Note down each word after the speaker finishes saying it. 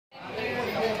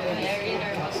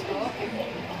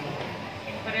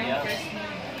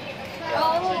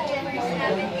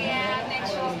namin, kaya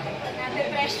medyo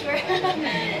na-pressure.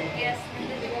 Yes,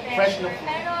 na-pressure.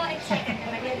 Pero excited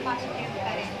naman, yung positive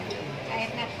pa rin.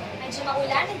 Kahit na medyo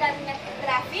maulan, ang dami na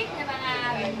traffic na mga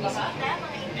bisita,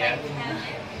 mga invite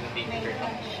namin.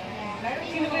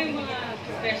 Sino ba yung mga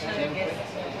special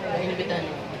guests? Inimbitan.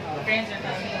 Friends or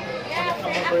family? Yeah,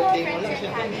 ako, friends and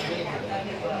family.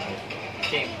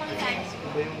 Okay.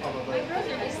 My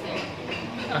brother is there.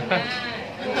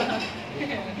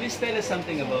 Please tell us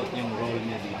something about yung role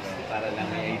niya dito para lang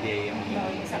may idea yung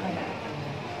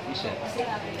Michelle.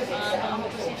 Ako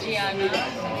po si Gianna,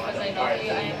 as I know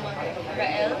you, I'm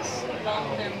Rael's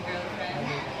long-term girlfriend.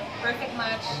 Perfect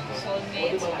match,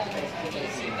 soulmates, kung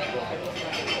iisipin mo.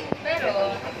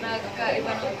 Pero,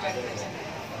 nagkaiba ng objectives.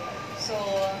 So,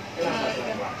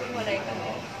 naghiwalay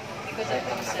kami because I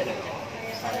considered it.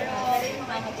 Pero,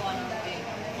 nakakatuwa naman din.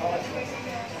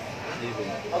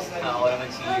 Ako naman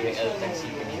si Rael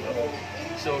Tagsika dito.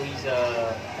 So, he's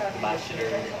a bachelor,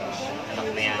 anak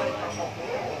mayaman.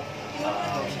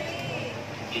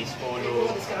 Plays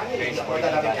polo, very sporty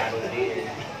basketball player.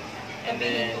 And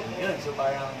then, yun, so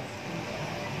parang,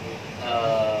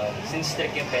 since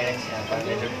strict yung parents niya, parang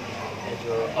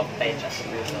medyo uptight siya sa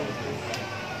person.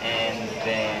 And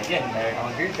then, yun, meron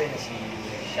akong girlfriend na si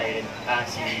Shaira,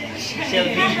 si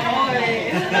Shelby.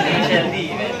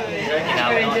 Shelby, medyo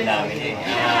kinawa naman namin eh.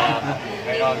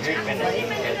 Meron akong girlfriend na si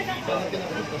Shelby dito.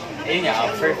 Ayun nga,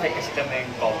 perfect kasi kami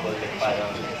yung couple.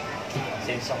 Parang,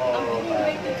 since ako,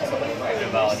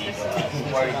 nagtrabaho dito,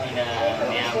 sporty na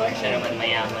mayaman, siya naman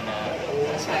mayaman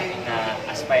na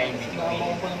aspiring beauty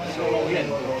queen. So, yun,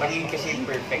 magiging kasi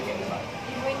perfect yun ba?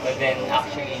 But then,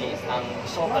 actually, ang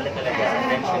gusto ko pala talaga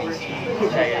eventually si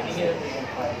Shaira Mae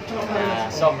na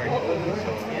summer.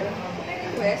 So, yeah.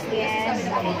 Yes,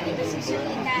 ako dito si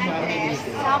Sulina Andres.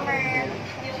 Summer,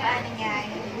 yung ano niya,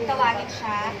 yung tawagin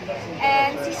siya.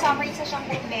 And si Summer, isa siyang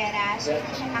bumbera. So,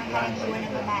 hindi siya pangkaraniwan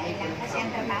ng babae lang. Kasi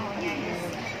ang trabaho niya is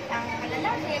ang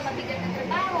malalaki, mabigat na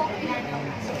trabaho, kailangan ng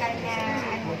physical na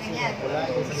ano, ganyan.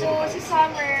 So, si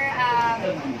Summer,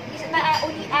 hindi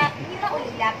na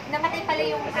ulilap, namatay pala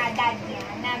yung dad niya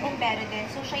na bumbero din.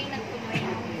 So, siya yung nagtuloy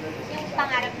yung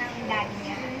pangarap ng dad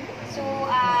niya. So,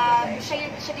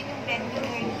 siya din yung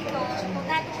breadwinner dito. So, kung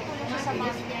natutulong siya sa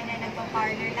mom niya na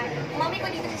nagpa-partner lang. Mami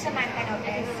ko dito si Samantha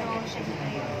Lopez. So, siya dito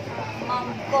yung mom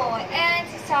ko. And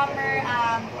si Summer,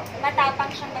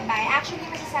 matapang siyang babae. Actually,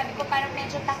 masasabi ko, parang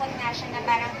medyo takot nga siya na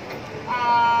parang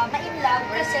ma-in love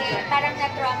kasi parang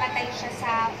na-traumatize siya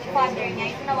sa father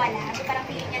niya, yung nawala. So, parang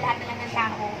feeling niya lahat na lang ng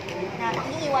tao na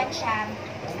iniiwan siya.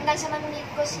 Hanggang sa mamimit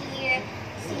ko si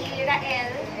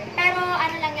Rael. Pero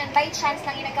ano lang yun, by chance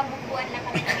lang yun, nagkambubuan lang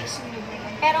kami na may sunod na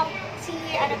yun. Pero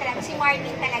si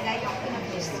Martin talaga yung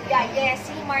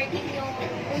yes, si Martin yung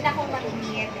una kong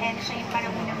mamimit and siya yung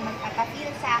parang unang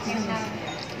magpapafeel sa akin ng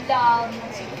love,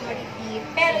 ng security.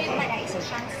 Pero yung pala, isa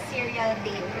siyang serial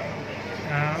dater.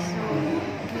 So,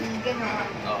 gano'n.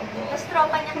 Tapos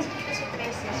tropa niya kasi dito si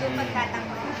Tracy, so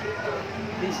pagtatanggol.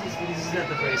 This is not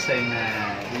the first time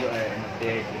na you are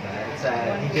paired, diba? It's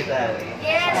digital.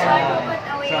 Yes, one moment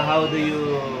away. So how do you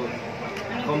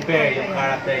compare yung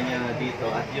character niya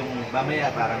dito at yung mamaya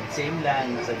parang same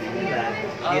lang, sabihin nila.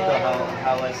 Dito,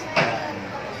 how was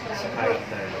the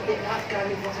character?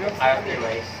 So,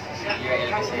 character-wise, si Rael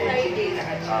kasi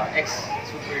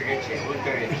ex-super rich and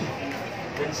ultra rich.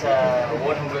 Dun sa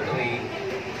One Who Got Away,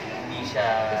 hindi siya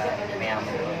mayaman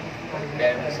doon.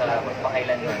 Pero sa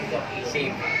pagpakailanman,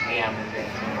 same, mayaman din.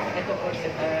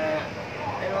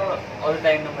 Pero all the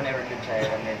time naman ever with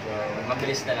Shaira, medyo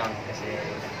mabilis na lang kasi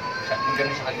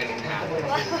ganun siya kagaling na ako.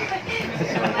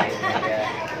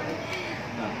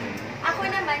 Ako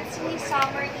naman, si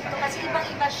Summer dito, kasi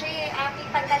ibang-iba siya eh,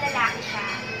 pagkalalaki siya.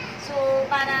 So,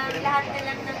 parang lahat na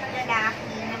lang ng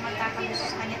lalaki na magkakagusto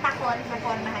sa kanya, takot,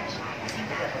 mapormahan siya. Kasi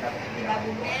diba,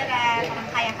 bumera, parang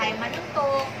kaya-kaya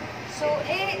manuntok. So,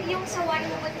 yung sa One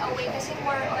Who Got Away, kasi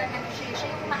more on ano siya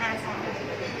yung umaasa.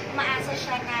 Umaasa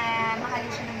siya na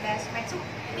mahalin siya ng best friend. So,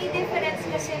 may difference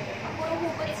kasi puro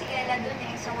hugot si Ella dun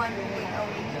sa One Who Got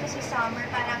Away. Dito si Summer,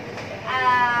 parang,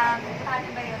 paano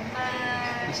ba yun?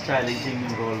 Mas challenging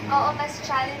yung role mo. Oo, mas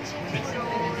challenging yung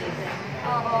role.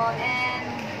 Oo,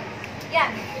 and,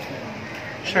 yan.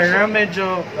 Shaira,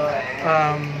 medyo,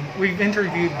 we've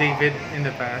interviewed David in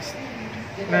the past,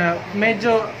 na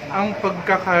medyo ang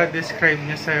pagkaka-describe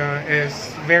niya sa'yo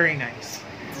is very nice.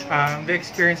 The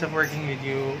experience of working with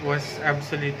you was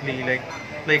absolutely like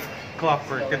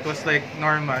clockwork. It was like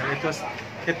normal.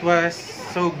 It was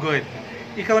so good.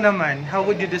 Ikaw naman, how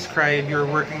would you describe your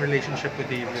working relationship with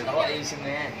David? Ako, ayusin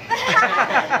mo yan.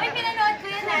 Uy, pinanood ko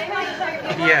yun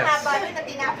Yes. haba nun na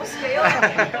tinapos ko yun.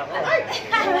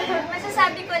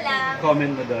 Masasabi ko lang,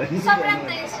 Comment mo doon. sobrang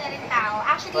nice niya rin tao.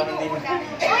 Actually, nung una,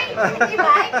 uy, di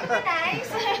ba? Hindi ba nice?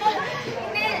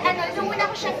 Hindi, nung una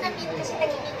ko siyang na-meet kasi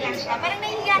naging lang siya. Parang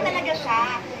nahihiya talaga siya.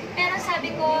 Pero sabi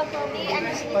ko,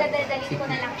 sige, dadalhin ko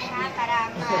na lang siya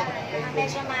para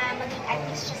medyo maging at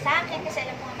least siya sa akin kasi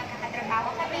alam ko nga magkakatrabaho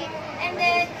kami. And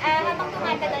then, habang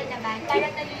tumatagal naman,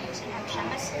 parang nalulusin up siya.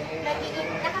 Mas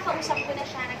nakakausap ko na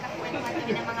siya, nagkakuwentuhan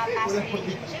kami ng mga past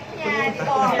relationship niya.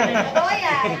 Dito, ito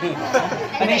yan.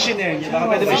 Ano yung share niya? Baka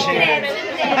pwede mo share.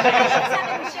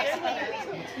 Sabi ko, share si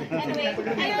Anyway,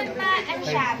 ayun ano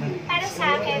siya, para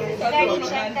sa akin, very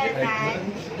gentleman.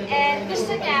 And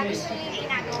gusto niya yung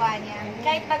ginagawa niya.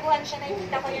 Kahit baguhan siya,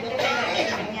 nakikita ko yung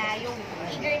determination niya, yung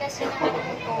eagerness niya na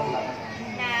matuto,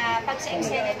 na pag sa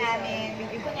eksena namin,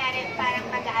 kunyari parang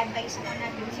mag-a-advise ako na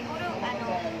siguro,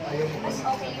 mas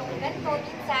okay yung ganito,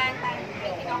 minsan, parang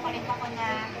pinokorek ako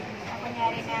na,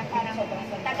 kunyari na parang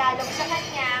Tagalog sa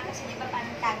kanya, kasi di ba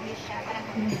parang Taglish siya, parang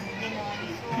gano'n.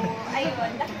 So,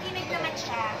 ayun, nakikinig naman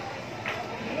siya.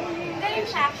 Ganyan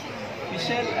siya actually.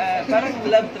 Michelle, parang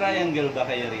love triangle ba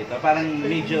kayo rito? Parang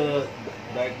medyo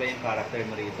dark ba yung character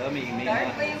mo rito?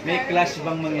 May clash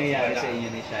bang mangyayari sa inyo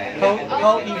ni Shaira?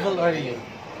 How evil are you?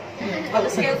 On a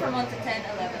scale from 1 to 10,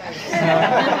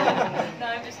 11. No,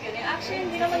 I'm just kidding. Actually,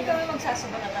 hindi naman kami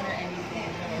magsasabatan or anything.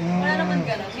 Wala naman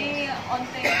gano'n. May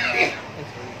onting,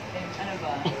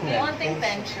 may onting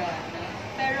tension.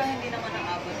 Pero hindi naman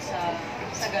naabot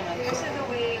sa gano'n. Kasi the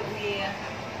way we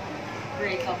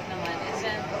break up naman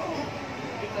isn't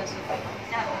because of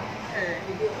her.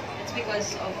 It's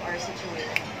because of our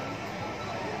situation.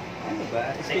 Ano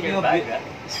ba?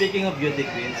 Speaking of beauty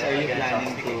queens, are you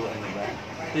planning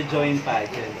to join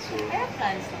pageant soon? I have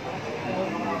plans naman.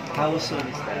 How soon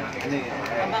is that? Ano yun?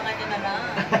 Abangan nyo na lang.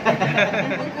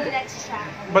 Magulat siya.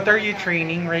 But are you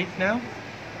training right now?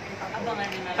 Abangan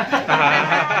nyo na lang.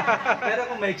 Pero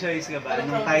kung may choice ka ba,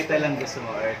 anong title lang gusto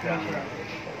mo or crown?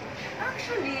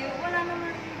 Actually, wala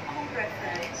naman akong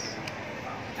preference.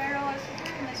 Pero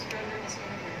siguro Miss World or Miss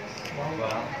Universe.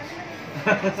 Wow.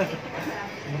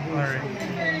 Alright.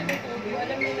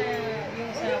 Alam mo na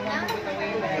yung sa One Book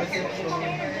Away ba?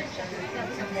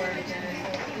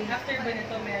 After ba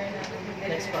nito meron na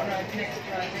next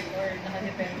project or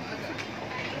nakadepende?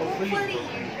 Hopefully.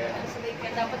 Sabi ka,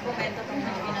 dapat komento itong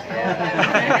ginatawa.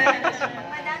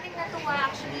 Madaming natuwa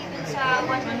actually dun sa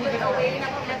 1 Million Away.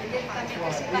 Nakulat din kami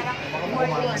kasi parang 4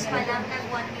 days pa lang nag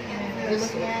 1 million views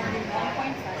niya.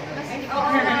 1.5. Oo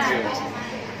nga.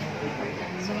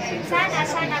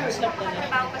 Sana gusto ko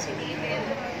makatrabaho pa si David.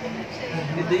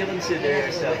 Do you consider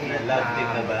yourself na love team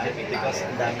na ba? Because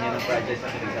ang dami niyo ng project na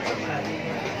pinagkakamaan.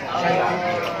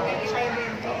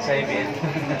 Saibin.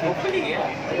 Hopefully,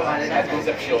 yeah. Sa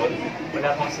conception, wala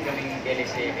pa kasi kaming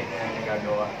teleserye na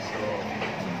nagagawa. So,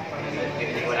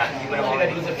 hindi ko na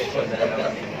mga conception na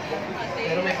lang.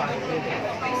 Pero may conflict.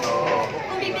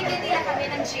 Kung bibigyan nila kami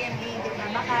ng GMA, di ba?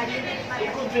 Baka yun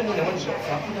din naman siya.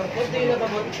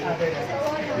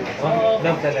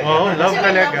 Love talaga. Oh, love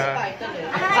talaga.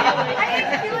 Ay,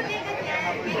 beauty,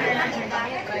 ganyan.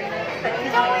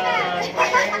 Ikaw na.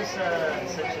 Shaira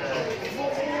is such a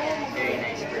very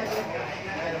nice person.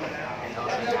 And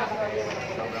also,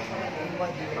 sobrang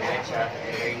mabait siya,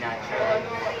 very natural.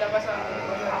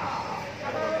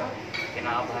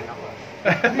 Kinakabahan ako.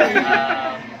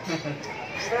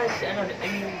 Basta, I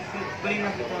mean, tuloy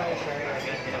lang kita siya,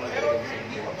 ganun din naman talaga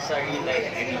sa real life,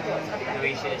 I mean, the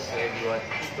way she is to everyone,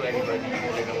 to everybody,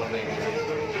 talaga mabait siya.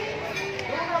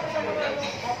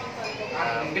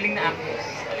 Galing na actress,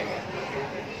 talaga.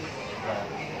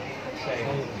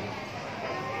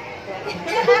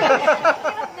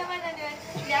 Hirap naman yun.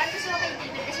 Yan, gusto ko kay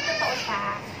David kasi totoo siya.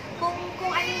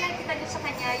 Kung ano yung nakita niyo sa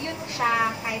kanya, yun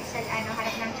siya, kahit sa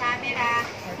harap ng camera,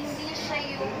 hindi siya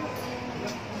yung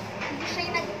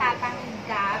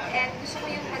nagpapanggap, and gusto ko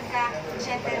yung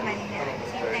pagka-gentleman niya. At the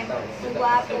same time,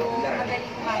 gwapo,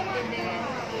 magaling umarte din,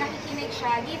 nakikinig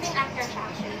siya, giving actor siya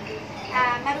actually.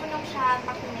 Marunong siya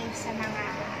makinig sa mga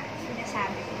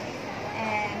sinasabi ko.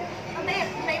 And mabait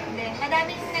din.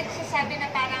 Madaming nagsasabi na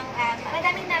parang,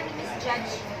 madaming namin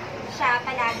misjudge siya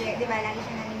palagi, di ba? Lagi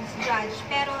siya namin misjudge.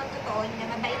 Pero totoo na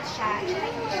mabait siya. Tsaka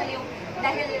hindi siya yung,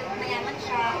 dahil mayaman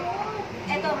siya,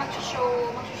 eto,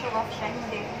 mag-show off siya.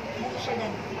 Hindi siya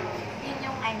ganun. Yun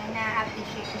yung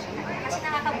na-appreciate ko sa kanya. Kasi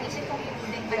nakakabwisit kung yung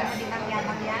din pa na dimang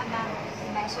yabang-yabang.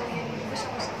 Diba? So yun yung gusto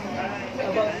ko sa kanya.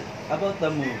 About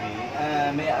the movie,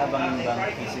 may aabangan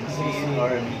bang kissing scene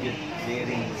or immediate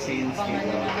daring scenes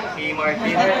dito? Si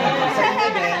Martin,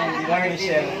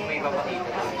 Michelle. may papakita.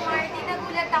 Si Marty,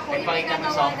 nagulat ako, yung Nagpakita ng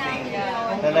ginagawa something. namin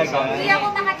yun. Talaga? Hindi ako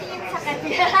nakatingin sa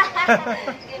kanya.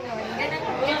 Ganun.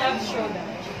 Yung love show na.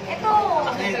 Ito.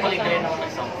 Ako yung pakita rin ako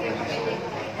ng something.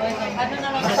 Ano na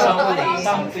lang Sa sa something.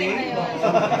 something ngayon.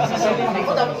 Sa something.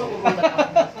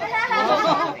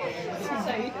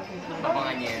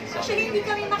 Abangan niyo yun. Actually, hindi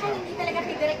kami hindi talaga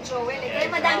kay Direk Joel eh. Kaya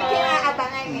madami kayong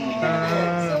aabangan eh.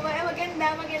 So, maganda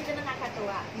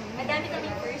nakakatuwa. Madami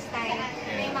kaming first time.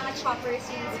 May mga chopper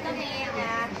scenes kami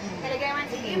na talaga naman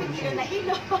sige, may hilo na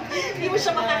hilo. Hindi mo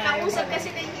siya makakausap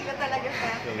kasi nahihilo talaga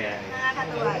siya.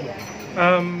 Nakakatuwa yan.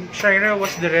 Shaira,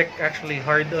 was direct actually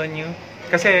hard on you?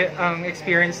 Kasi ang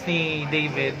experience ni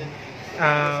David,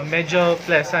 medyo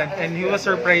pleasant, and he was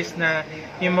surprised na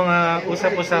yung mga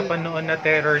usap-usapan noon na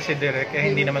terror si Direk eh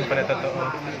hindi naman pala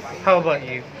totoo. How about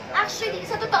you? Actually,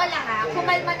 sa totoo lang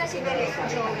kumalma na si Direk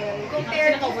Joel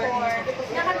compared before.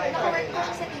 Naka-work ko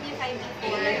siya sa TV5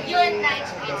 before. Yun,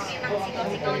 na-experience ko yung mga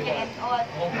sigaw-sigaw niya and all.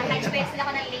 Naka-experience din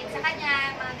ako ng late sa kanya,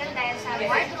 mga gano'n dahil sa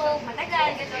wardrobe, matagal,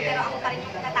 gano'n. Pero ako pa rin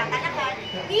yung natatalakan.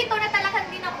 Dito, natalakan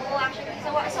din ako. Actually,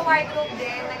 sa wardrobe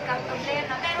din,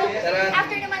 nagka-problema. Pero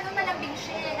after naman nung nalambing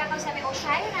siya, nakasabi, oh,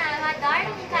 Shaira,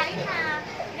 darling, kain na.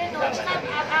 Gano'n.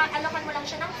 Tsaka, alokan mo lang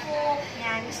siya ng coke.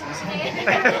 Yan, gusto niya yun.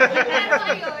 Pero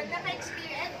ayun,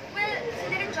 naka-experience. Well, si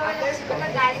Direk Joel lang kasi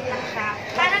magagaling lang siya.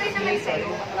 Para rin naman sa'yo.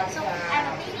 So,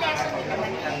 may lesson din naman.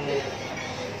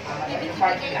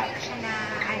 Ibigay din siya na,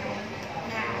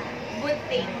 na good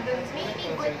thing. May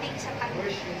good thing sa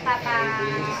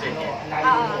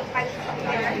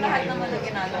Lahat naman ang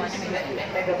ginagawa niya.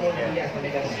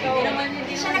 Hindi naman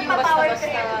siya nagpa-power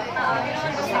trip. Hindi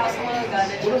naman basta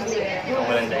magagalit siya.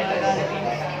 Walang dahilan.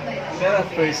 Pero at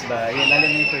first ba, yun, lalo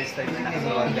na yung first time na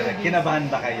nakagawa direct, kinabahan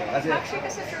ba kayo? Kasi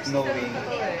First knowing. time ko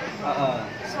to eh. Oo.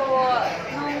 So,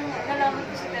 nung nalaman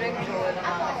ko si Direk Joel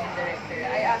ang aking director,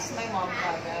 I asked my mom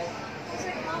kagad.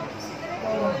 Kasi, mom, si Direk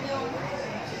Joel yung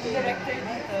director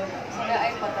dito. Sila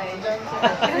ay patay.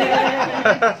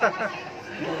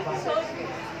 So,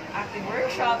 acting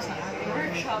workshops,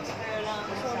 pero lang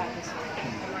ako satisfied.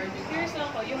 Curious lang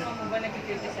ako, yung mama ba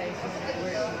nag-criticize mo sa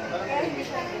work? Kaya hindi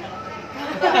siya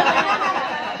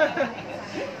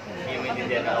Hindi mo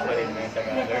intindihan na kapatid mo yung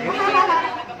Tagalog.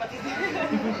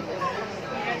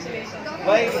 Congratulations.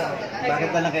 Why? Bakit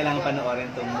pa lang kailangan panoorin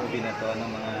itong movie na to ng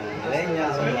mga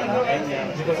millennials o mga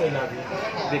millennials?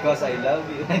 Because I love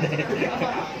you.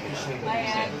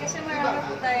 Ayan, kasi marami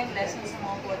po tayong lessons sa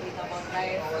mga quote about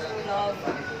life, love,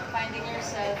 finding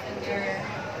yourself and your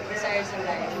desires in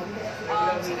life.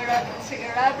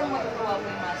 Sigurado matutuwa po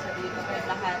yung masa dito kaya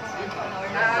lahat sa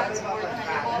panoorin na at supportahan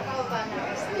niyo po.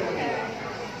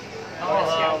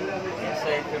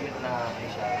 Aside from it na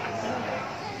siya,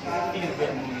 feel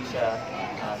good movie siya.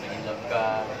 May in love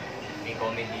ka, may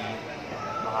comedy,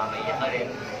 baka maiyak ka rin.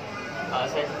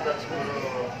 Aside from that,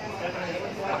 siguro,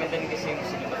 maganda rin kasi yung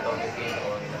cinematography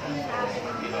or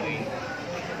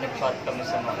nag-shoot kami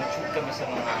sa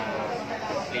mga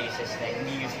places na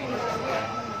hindi usually nasusukan.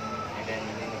 And then,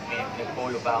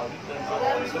 nag-polo pa ako dito.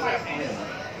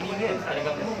 Hindi yun,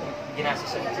 talagang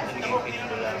ginasasan sa talaga yung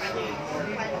pelikula. So,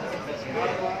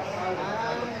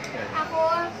 Ako,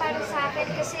 para sa akin,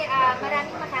 kasi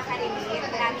maraming makaka-relate,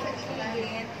 maraming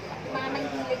mahihilig, mga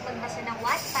mahihilig magbasa ng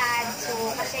Wattpad. So,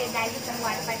 kasi dahil sa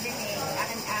Wattpad din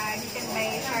written by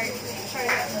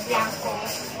Shaira Blanco.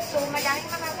 So, madaming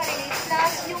makaka-relate.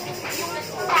 Plus, yung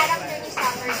character ni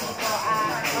Summer dito,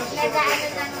 nag-aano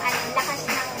ng lakas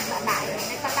ng babae.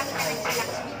 Nagpapakita ng sila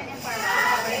kasi dito ng parang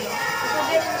so,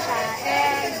 ganun siya.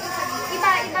 And, iba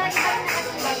yung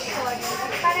nakatibag story.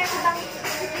 Parang iba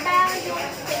yung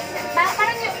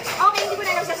parang yung, okay, hindi ko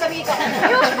na lang sasabihin ko.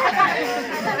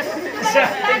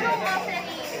 Bagong offering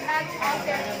na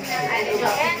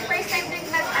and first time din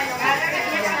ng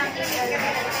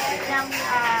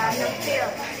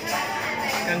film.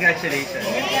 Congratulations.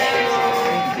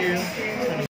 Thank you.